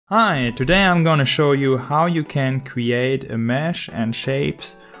Hi, today I'm gonna show you how you can create a mesh and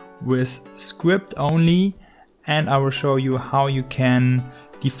shapes with script only, and I will show you how you can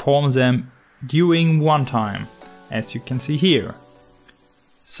deform them during runtime, as you can see here.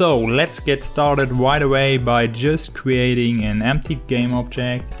 So let's get started right away by just creating an empty game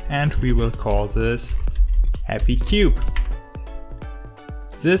object, and we will call this Happy Cube.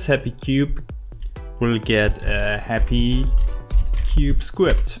 This Happy Cube will get a Happy Cube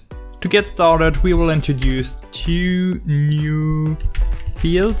script. To get started, we will introduce two new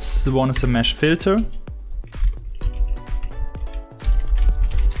fields. One is a mesh filter.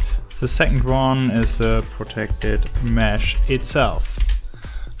 The second one is a protected mesh itself.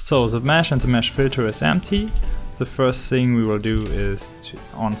 So the mesh and the mesh filter is empty. The first thing we will do is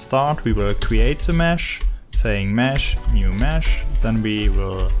on start we will create the mesh, saying mesh, new mesh. Then we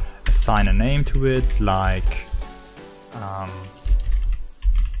will assign a name to it, like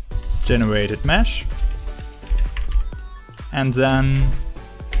generated mesh, and then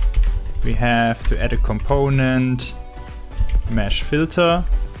we have to add a component mesh filter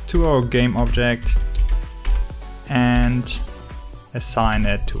to our game object and assign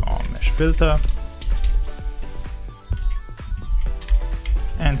it to our mesh filter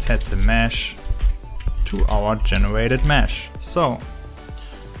and set the mesh to our generated mesh. So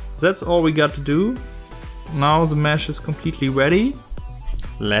that's all we got to do. Now the mesh is completely ready.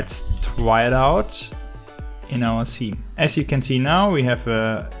 Let's try it out in our scene. As you can see now, we have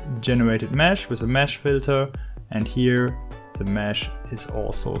a generated mesh with a mesh filter, and here the mesh is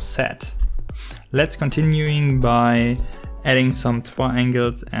also set. Let's continuing by adding some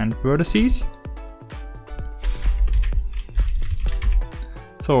triangles and vertices.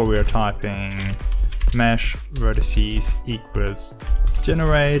 So we are typing mesh vertices equals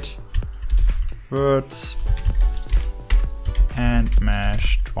generate verts and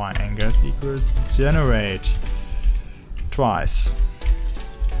mesh triangles equals generate twice.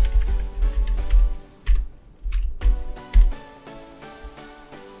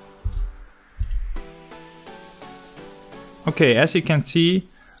 Okay, as you can see,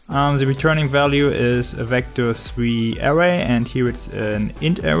 the returning value is a vector3 array, and here it's an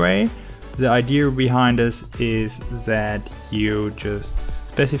int array. The idea behind this is that you just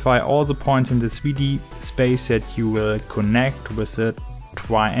specify all the points in the 3D space that you will connect with a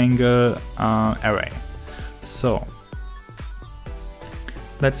triangle array. So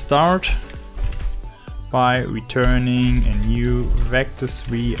let's start by returning a new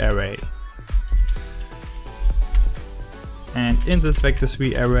vector3 array. And in this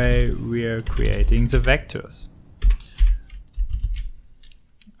vector3 array we are creating the vectors.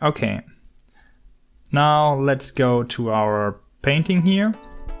 Okay, now let's go to our painting here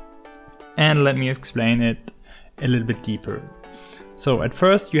and let me explain it a little bit deeper. So at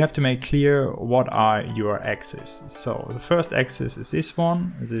first you have to make clear what are your axes. So the first axis is this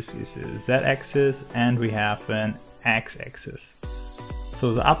one, this is a z-axis, and we have an x-axis.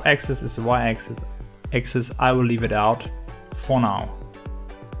 So the up axis is the y-axis. I will leave it out for now.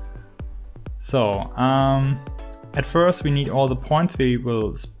 So at first we need all the points we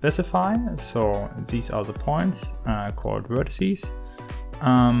will specify. So these are the points called vertices.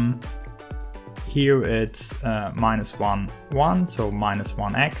 Here it's -1, 1, so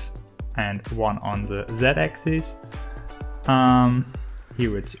 -1x and 1 on the z-axis.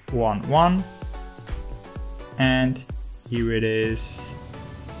 Here it's 1, 1, and here it is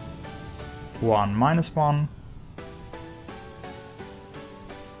 1, -1,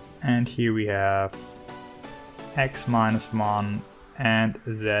 and here we have x -1 and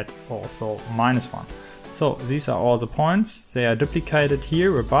z also -1. So these are all the points. They are duplicated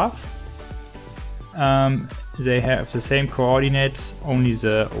here above. They have the same coordinates, only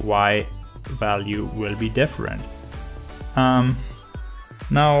the y value will be different.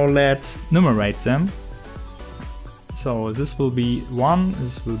 Now let's numerate them. So this will be 1,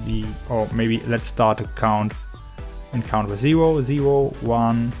 this will be, or maybe let's start a count and count with 0, 0,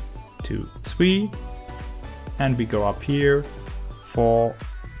 1, 2, 3, and we go up here 4,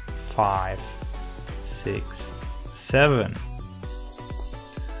 5, 6, 7.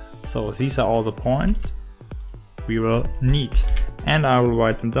 So these are all the points we will need, and I will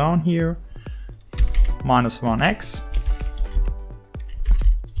write them down here. -1x,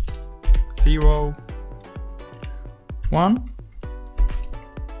 0, 1,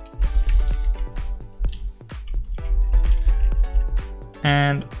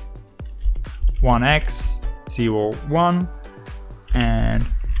 and 1x, 0, 1, and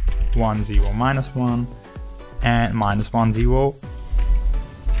 1, 0, -1, and -1, 0,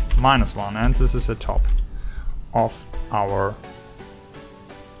 -1, and this is the top of our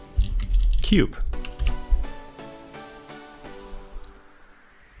cube.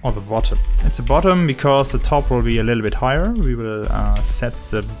 Or the bottom. It's a bottom because the top will be a little bit higher. We will set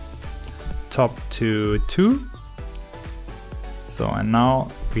the top to 2. So, and now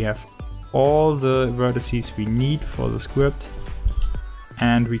we have all the vertices we need for the script,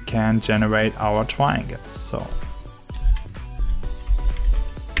 and we can generate our triangles. So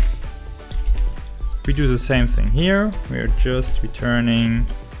we do the same thing here. We are just returning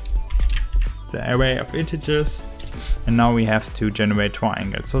the array of integers, and now we have to generate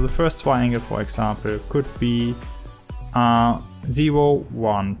triangles. So the first triangle, for example, could be 0,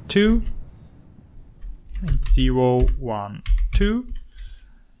 1, 2, and 0, 1, 2,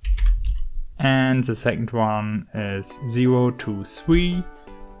 and the second one is 0, 2, 3,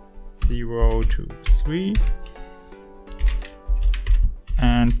 0, 2, 3,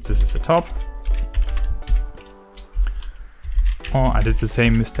 and this is the top. Oh, I did the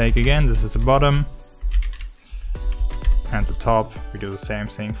same mistake again. This is the bottom. And the top, we do the same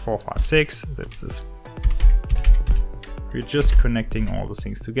thing, 4, 5, 6. That's this. We're just connecting all the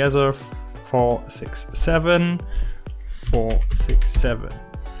things together. 4, 6, 7. 4, 6, 7.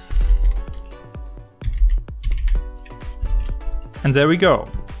 And there we go.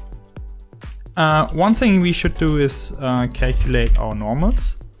 One thing we should do is calculate our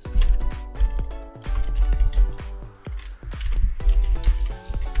normals.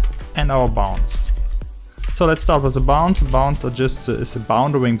 And our bounds. So let's start with the bounds. The bounds are just is a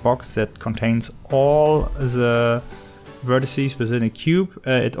bounding box that contains all the vertices within a cube.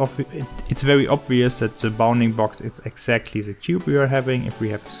 It's very obvious that the bounding box is exactly the cube we are having. If we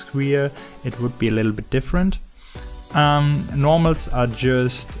have a sphere, it would be a little bit different. Normals are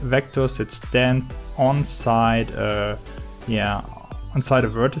just vectors that stand on side a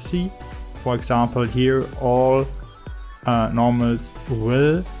vertice. For example, here all normals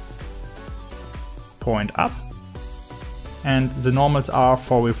will point up, and the normals are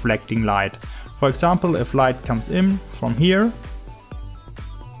for reflecting light. For example, if light comes in from here,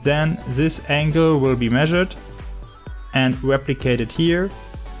 then this angle will be measured and replicated here,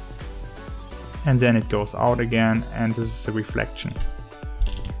 and then it goes out again, and this is a reflection.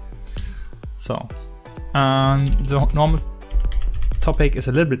 So the normals topic is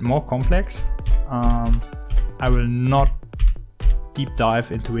a little bit more complex. I will not deep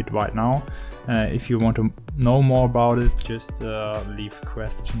dive into it right now. If you want to know more about it, just leave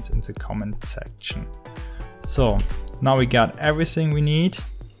questions in the comment section. So now we got everything we need,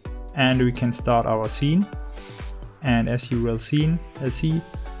 and we can start our scene. And as you will see,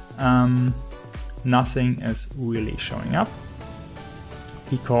 nothing is really showing up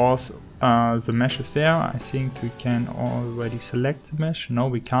because the mesh is there. I think we can already select the mesh. No,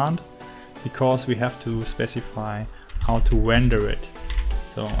 we can't, because we have to specify how to render it.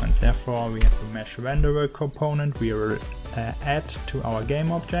 So, and therefore we have the mesh renderer component we will add to our game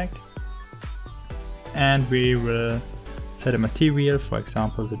object, and we will set a material, for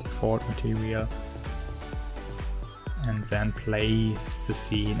example the default material, and then play the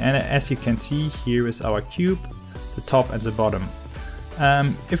scene. And as you can see, here is our cube, the top and the bottom.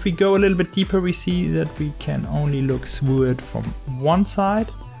 If we go a little bit deeper, we see that we can only look through it from one side,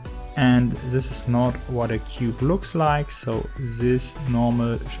 and this is not what a cube looks like. So this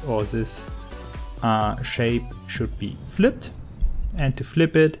normal or this shape should be flipped, and to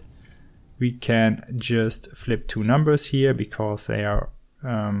flip it we can just flip two numbers here because they are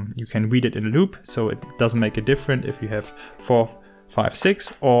you can read it in a loop, so it doesn't make a difference if you have 4, 5,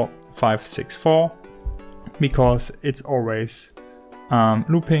 6 or 5, 6, 4, because it's always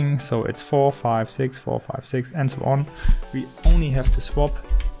looping. So it's 4, 5, 6, 4, 5, 6 and so on. We only have to swap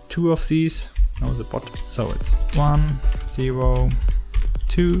two of these. No, the bottom. So it's 1, 0,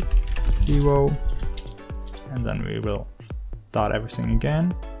 2, 0, and then we will start everything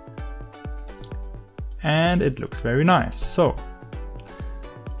again. And it looks very nice. So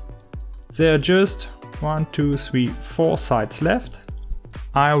there are just 1, 2, 3, 4 sides left.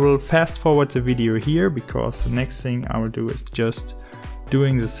 I will fast forward the video here because the next thing I will do is just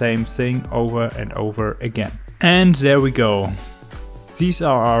doing the same thing over and over again. And there we go. These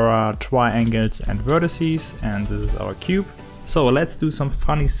are our triangles and vertices, and this is our cube. So let's do some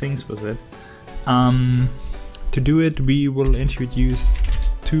funny things with it. To do it, we will introduce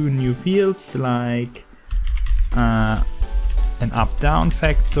two new fields, like an up-down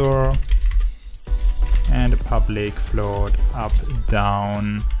factor and a public float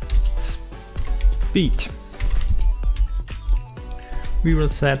up-down speed. We will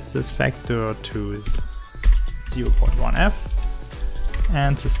set this factor to 0.1f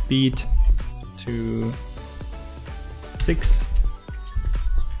and the speed to 6.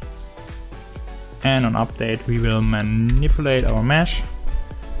 And on update we will manipulate our mesh.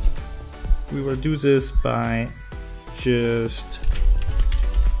 We will do this by just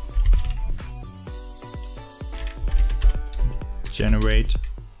generate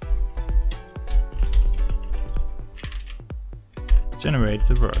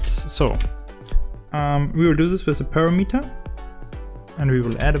the words. So we will do this with a parameter, and we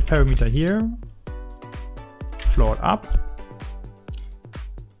will add a parameter here, float up,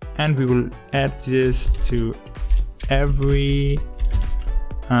 and we will add this to every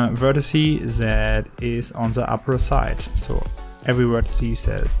vertice that is on the upper side. So every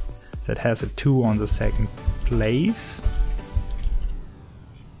vertice that has a 2 on the second place.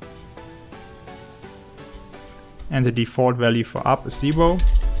 And the default value for up is 0,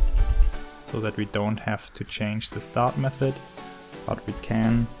 so that we don't have to change the start method, but we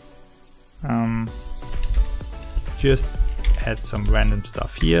can just add some random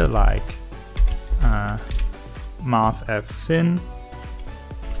stuff here, like math f sin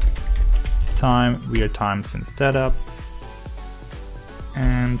time real time since setup,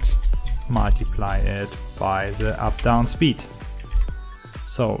 and multiply it by the up down speed.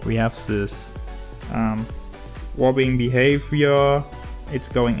 So we have this wobbling behavior. It's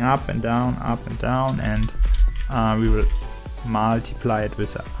going up and down, and we will multiply it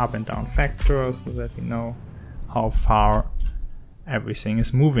with an up and down factor so that we know how far everything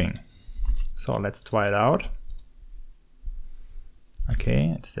is moving. So let's try it out.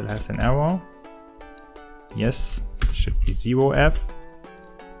 Okay, it still has an error. Yes, it should be 0f.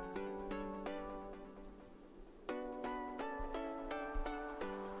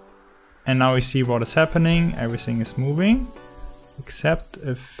 And now we see what is happening. Everything is moving, except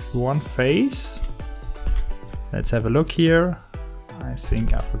if one phase. Let's have a look here. I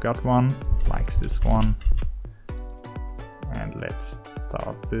think I forgot one, like this one. And let's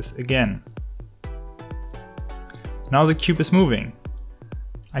start this again. Now the cube is moving.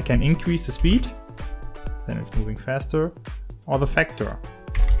 I can increase the speed, then it's moving faster, or the factor.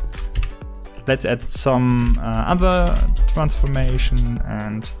 Let's add some other transformation,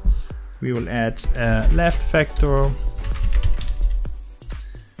 and we will add a left factor.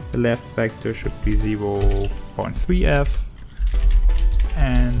 The left factor should be 0.3f,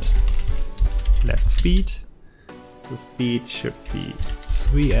 and left speed. The speed should be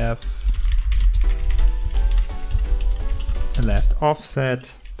 3f. The left offset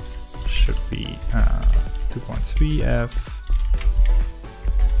should be 2.3f.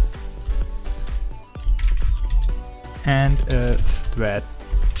 And a stretch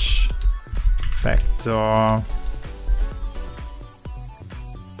factor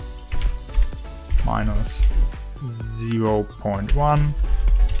minus 0.1,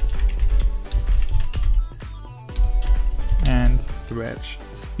 and stretch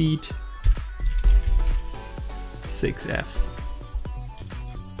speed 6f.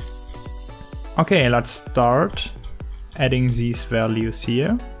 Okay, let's start adding these values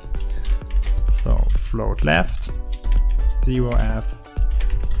here. So float left 0f,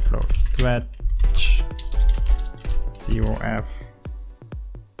 float stretch 0f,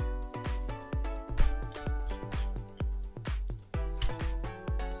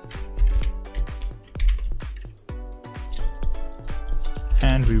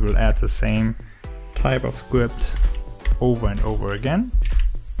 and we will add the same type of script over and over again.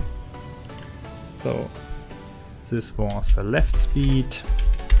 So this was a left speed,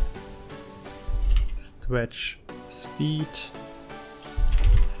 stretch speed,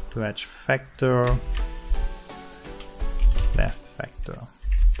 stretch factor, left factor.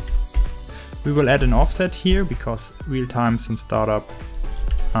 We will add an offset here because real time since startup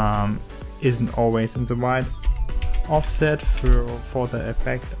isn't always in the right offset for the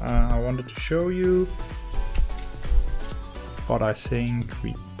effect I wanted to show you, but I think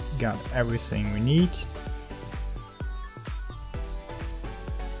we got everything we need.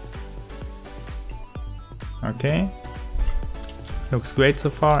 Okay, looks great so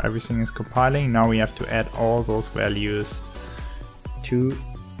far, everything is compiling. Now we have to add all those values to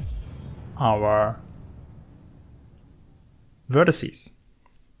our vertices.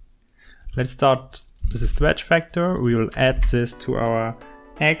 Let's start with the stretch factor. We will add this to our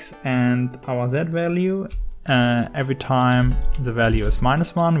x and our z value. Every time the value is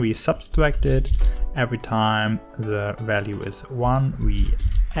 -1, we subtract it. Every time the value is 1, we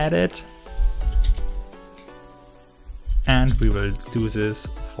add it. And we will do this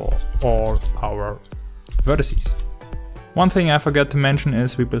for all our vertices. One thing I forgot to mention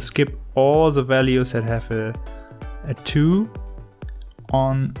is we will skip all the values that have a 2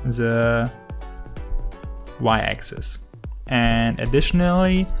 on the y-axis. And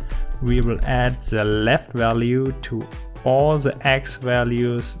additionally, we will add the left value to all the x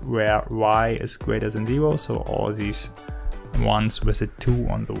values where y is greater than 0, so all these ones with a 2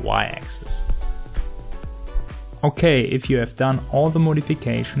 on the y-axis. Okay, if you have done all the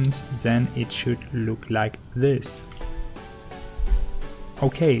modifications, then it should look like this.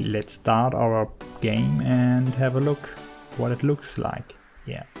 Okay, let's start our game and have a look what it looks like.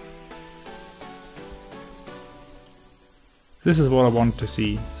 Yeah. This is what I want to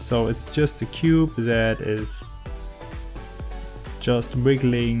see. So it's just a cube that is just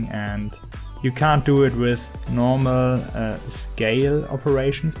wiggling, and you can't do it with normal scale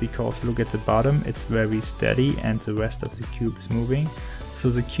operations because look at the bottom, it's very steady and the rest of the cube is moving. So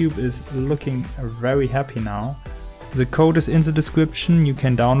the cube is looking very happy now. The code is in the description, you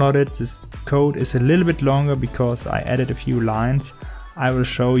can download it. This code is a little bit longer because I added a few lines. I will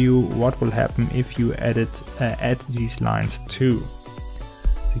show you what will happen if you add these lines too.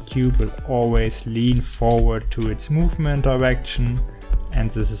 The cube will always lean forward to its movement direction,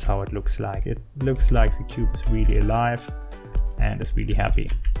 and this is how it looks like. It looks like the cube is really alive and is really happy.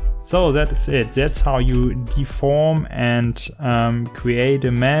 So that's it. That's how you deform and create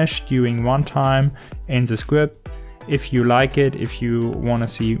a mesh during runtime in the script. If you like it, if you want to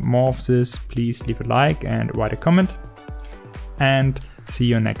see more of this, please leave a like and write a comment. And see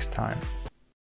you next time.